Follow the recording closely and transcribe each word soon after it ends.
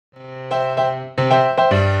Hey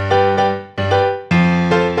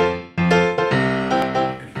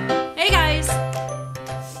guys!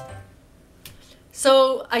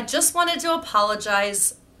 So I just wanted to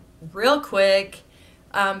apologize real quick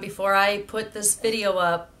before I put this video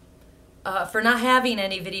up for not having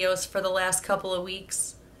any videos for the last couple of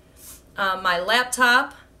weeks. My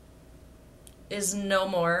laptop is no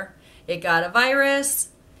more. It got a virus,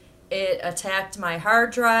 it attacked my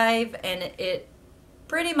hard drive, and it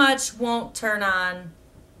pretty much won't turn on.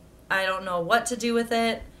 I don't know what to do with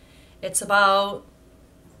it. It's about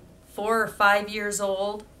 4 or 5 years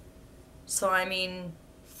old. So I mean,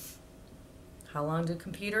 how long do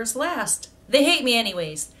computers last? They hate me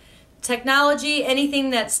anyways. Technology, anything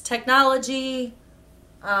that's technology,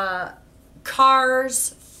 cars,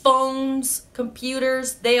 phones,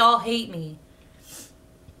 computers, they all hate me.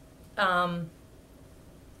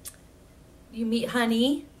 You meet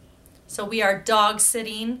Honey. So we are dog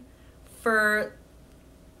sitting for,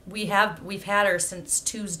 we've had her since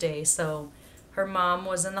Tuesday, so her mom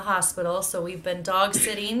was in the hospital, so we've been dog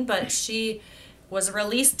sitting, but she was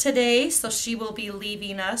released today, so she will be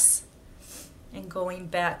leaving us and going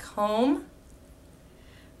back home.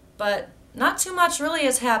 But not too much really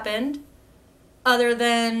has happened other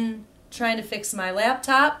than trying to fix my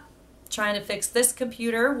laptop, trying to fix this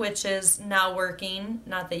computer, which is now working.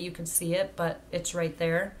 Not that you can see it, but it's right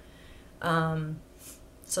there.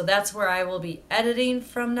 So that's where I will be editing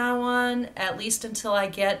from now on, at least until I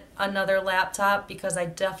get another laptop, because I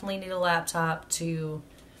definitely need a laptop to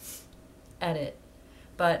edit.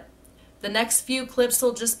 But the next few clips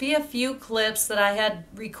will just be a few clips that I had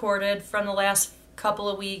recorded from the last couple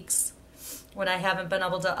of weeks when I haven't been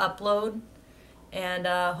able to upload. And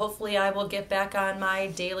hopefully I will get back on my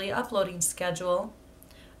daily uploading schedule.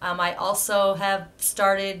 I also have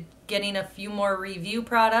started getting a few more review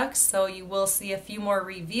products, so you will see a few more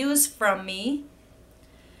reviews from me.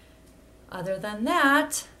 Other than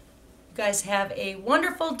that, you guys have a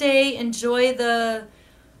wonderful day. Enjoy the,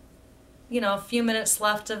 few minutes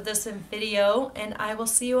left of this video, and I will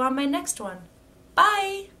see you on my next one.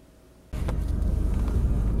 Bye!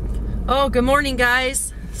 Oh, good morning,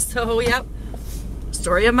 guys. So, yep,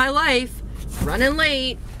 story of my life. Running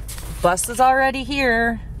late. Bus is already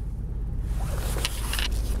here.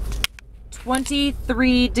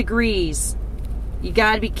 23 degrees. You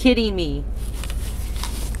gotta be kidding me.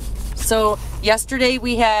 So yesterday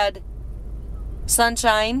we had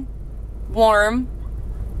sunshine, warm,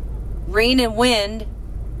 rain and wind,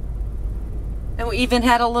 and we even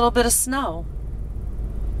had a little bit of snow.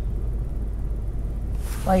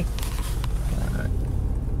 Like,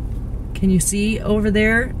 can you see over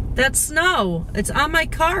there? That's snow. It's on my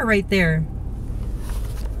car right there.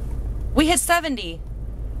 We hit 70.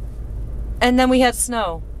 And then we had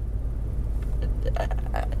snow.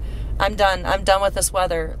 I'm done. I'm done with this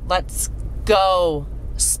weather. Let's go.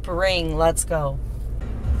 Spring, let's go.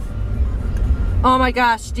 Oh my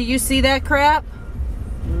gosh, do you see that crap?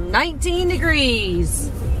 19 degrees.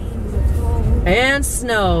 And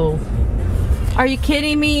snow. Are you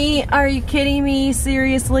kidding me? Are you kidding me?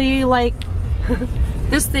 Seriously? Like,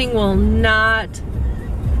 this thing will not,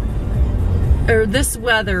 or this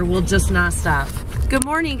weather will just not stop. Good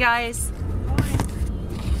morning, guys.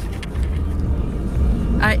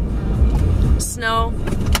 Snow.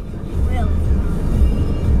 Will.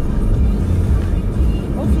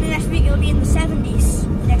 Hopefully next week it'll be in the 70s.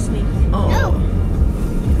 Next week. Oh. No.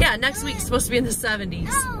 Yeah, next week's supposed to be in the 70s.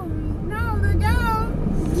 No, don't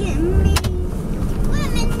get me.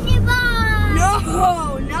 Lemon bar.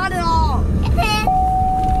 No, not at all. It is.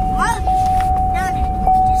 What? No,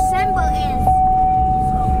 December is.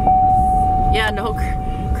 Yeah, no,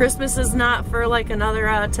 Christmas is not for like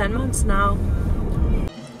another 10 months now.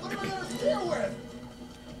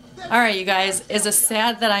 Alright, you guys, is it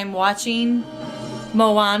sad that I'm watching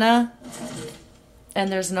Moana and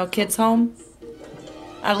there's no kids home?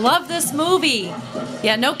 I love this movie.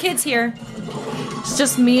 Yeah, no kids here. It's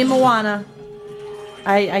just me and Moana.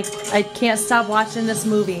 I can't stop watching this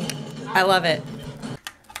movie. I love it.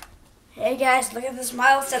 Hey guys, look at this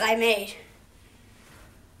model set I made.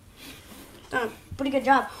 Pretty good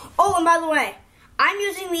job. Oh, and by the way, I'm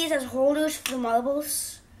using these as holders for the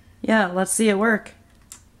marbles. Yeah, let's see it work.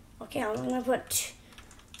 Okay, I'm gonna put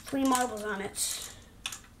 3 marbles on it.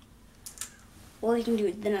 Well, you can do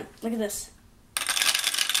it. Then look at this.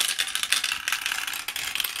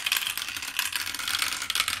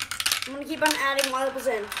 I'm gonna keep on adding marbles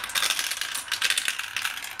in.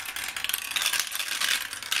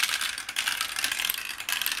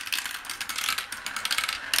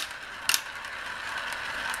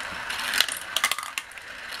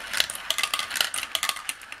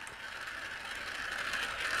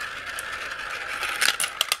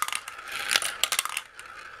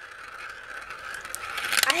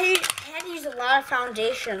 lot of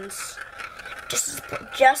foundations just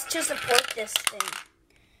to support this thing.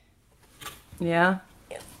 Yeah?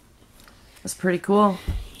 That's pretty cool.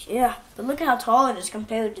 Yeah, but look at how tall it is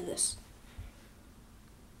compared to this.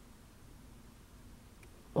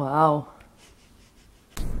 Wow.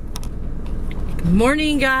 Good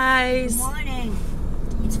morning, guys. Good morning.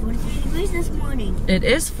 It's 43 degrees this morning. It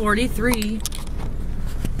is 43.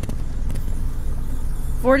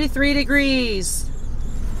 43 degrees.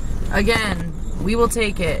 Again, we will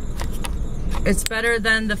take it. It's better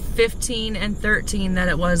than the 15 and 13 that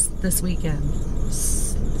it was this weekend.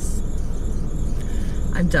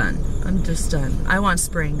 I'm done. I'm just done. I want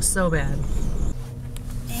spring so bad.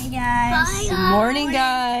 Hey guys. Bye, good morning,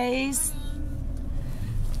 guys.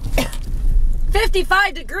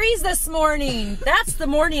 55 degrees this morning. That's the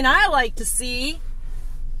morning I like to see.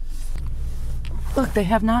 Look, they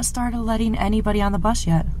have not started letting anybody on the bus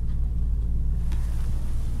yet.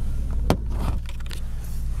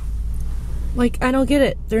 Like, I don't get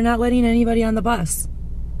it. They're not letting anybody on the bus.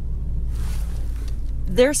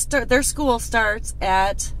 Their school starts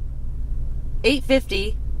at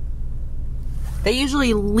 8:50. They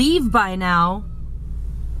usually leave by now.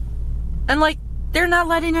 And like, they're not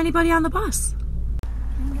letting anybody on the bus.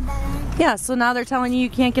 Yeah, so now they're telling you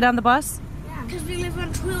can't get on the bus? Yeah, because we live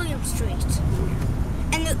on Trillium Street.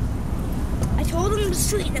 And I told them the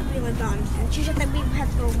street that we lived on, and she said that we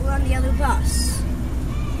had to go on the other bus.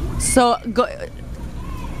 So, go.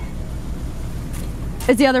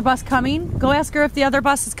 Is the other bus coming? Go ask her if the other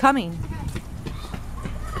bus is coming.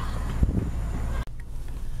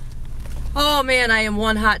 Oh man, I am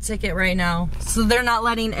one hot ticket right now. So they're not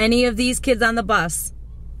letting any of these kids on the bus.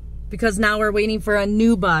 Because now we're waiting for a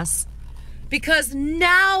new bus. Because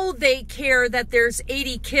now they care that there's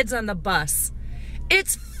 80 kids on the bus.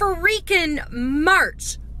 It's freaking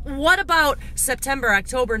March. What about September,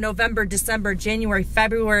 October, November, December, January,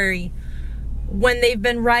 February, when they've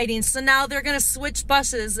been riding? So now they're going to switch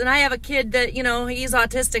buses. And I have a kid that, you know, he's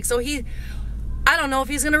autistic. So I don't know if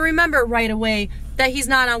he's going to remember right away that he's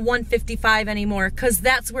not on 155 anymore. Because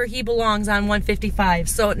that's where he belongs, on 155.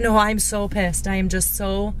 So, no, I'm so pissed. I am just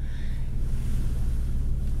so...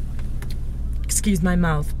 Excuse my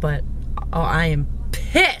mouth, but oh, I am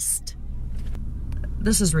pissed.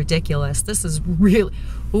 This is ridiculous. This is really...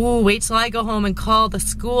 Ooh, wait till I go home and call the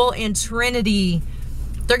school in Trinity.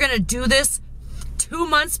 They're gonna do this 2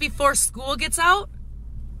 months before school gets out?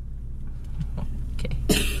 Okay.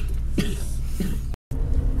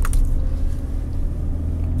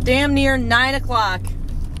 Damn near 9 o'clock.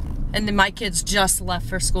 And then my kids just left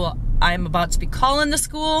for school. I'm about to be calling the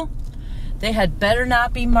school. They had better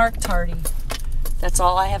not be marked tardy. That's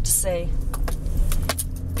all I have to say.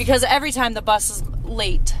 Because every time the bus is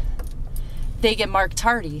late, they get marked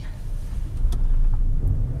tardy.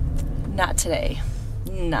 Not today.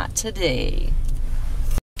 Not today.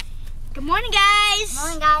 Good morning, guys.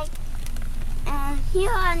 Good morning, guys.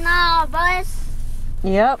 Here are now bus.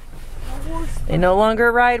 Yep. They no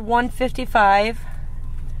longer ride 155.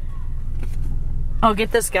 Oh,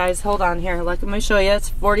 get this, guys. Hold on here. Let me show you. It's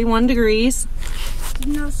 41 degrees.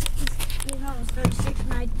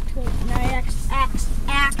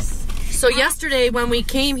 So yesterday when we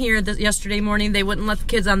came here, yesterday morning, they wouldn't let the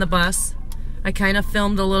kids on the bus. I kind of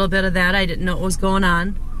filmed a little bit of that. I didn't know what was going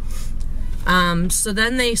on. So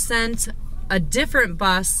then they sent a different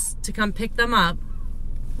bus to come pick them up.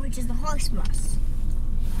 Which is the horse bus.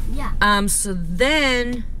 Yeah. So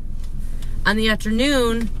then, on the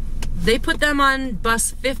afternoon, they put them on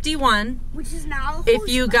bus 51. Which is now if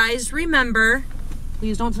you guys remember,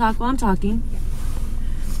 please don't talk while I'm talking. Yeah.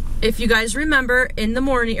 If you guys remember, in the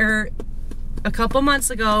morning, or a couple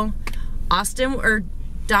months ago,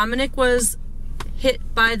 Dominic was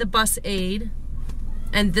hit by the bus aid,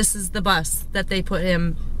 and this is the bus that they put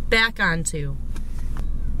him back onto.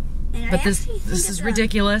 But this is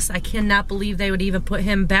ridiculous. I cannot believe they would even put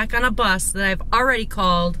him back on a bus that I've already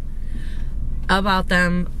called about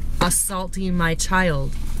them assaulting my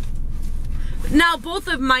child. Now, both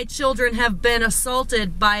of my children have been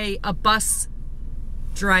assaulted by a bus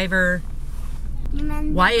driver.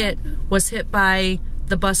 Wyatt was hit by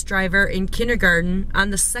the bus driver in kindergarten on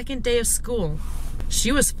the second day of school.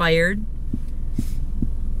 She was fired.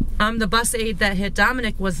 The bus aide that hit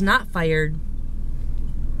Dominic was not fired.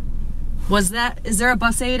 Is there a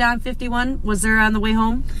bus aide on 51? Was there on the way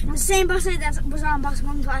home? The same bus aide that was on bus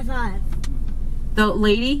 155. The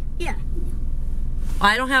lady? Yeah.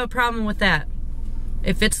 I don't have a problem with that.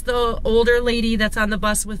 If it's the older lady that's on the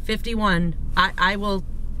bus with 51, I will...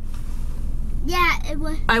 Yeah, it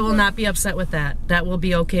was... I will not be upset with that. That will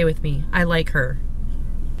be okay with me. I like her.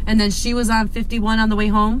 And then she was on 51 on the way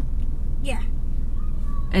home? Yeah.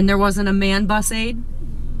 And there wasn't a man bus aid?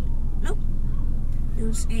 Nope. It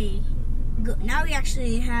was now we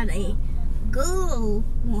actually had a girl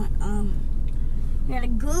one. We had a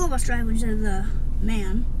girl bus driver instead of the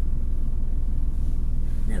man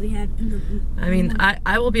that we had in the. I mean,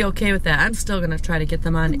 I will be okay with that. I'm still gonna try to get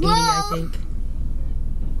them on 80, I think.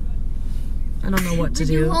 I don't know what to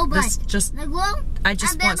do. I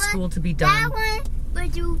just want school to be done. Alright.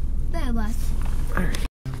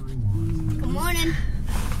 Good morning.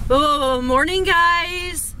 Oh, morning,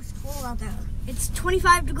 guys. It's cold out there. It's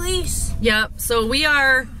 25 degrees. Yep. So we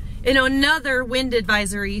are in another wind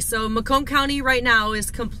advisory. So Macomb County right now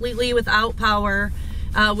is completely without power.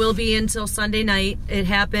 Will be until Sunday night. It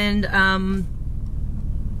happened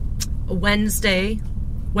Wednesday.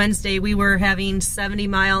 Wednesday we were having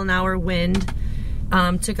 70-mile-an-hour wind.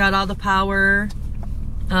 Took out all the power.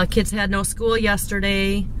 Kids had no school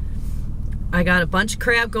yesterday. I got a bunch of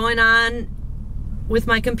crap going on with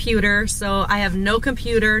my computer, so I have no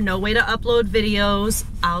computer, no way to upload videos.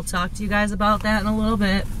 I'll talk to you guys about that in a little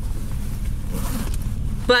bit.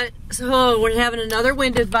 But, so we're having another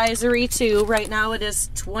wind advisory too. Right now it is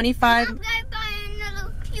 25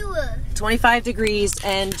 degrees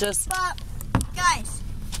and just guys,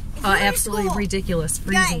 absolutely ridiculous,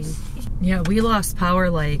 freezing. Guys. Yeah, we lost power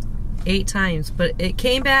like 8 times, but it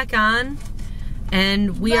came back on,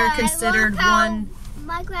 and we are considered one.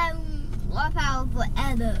 Power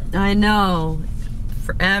forever. I know,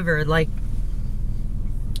 forever. Like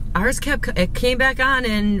ours it came back on,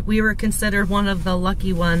 and we were considered one of the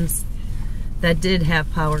lucky ones that did have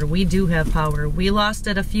power. We do have power. We lost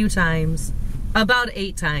it a few times, about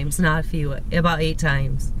 8 times, not a few, about 8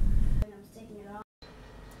 times.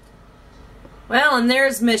 Well, and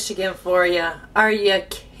there's Michigan for you. Are you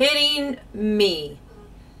kidding me?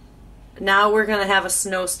 Now we're gonna have a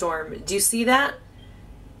snowstorm. Do you see that?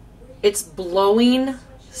 It's blowing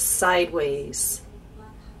sideways.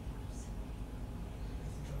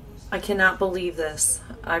 I cannot believe this.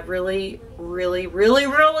 I really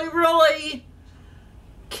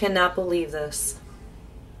cannot believe this.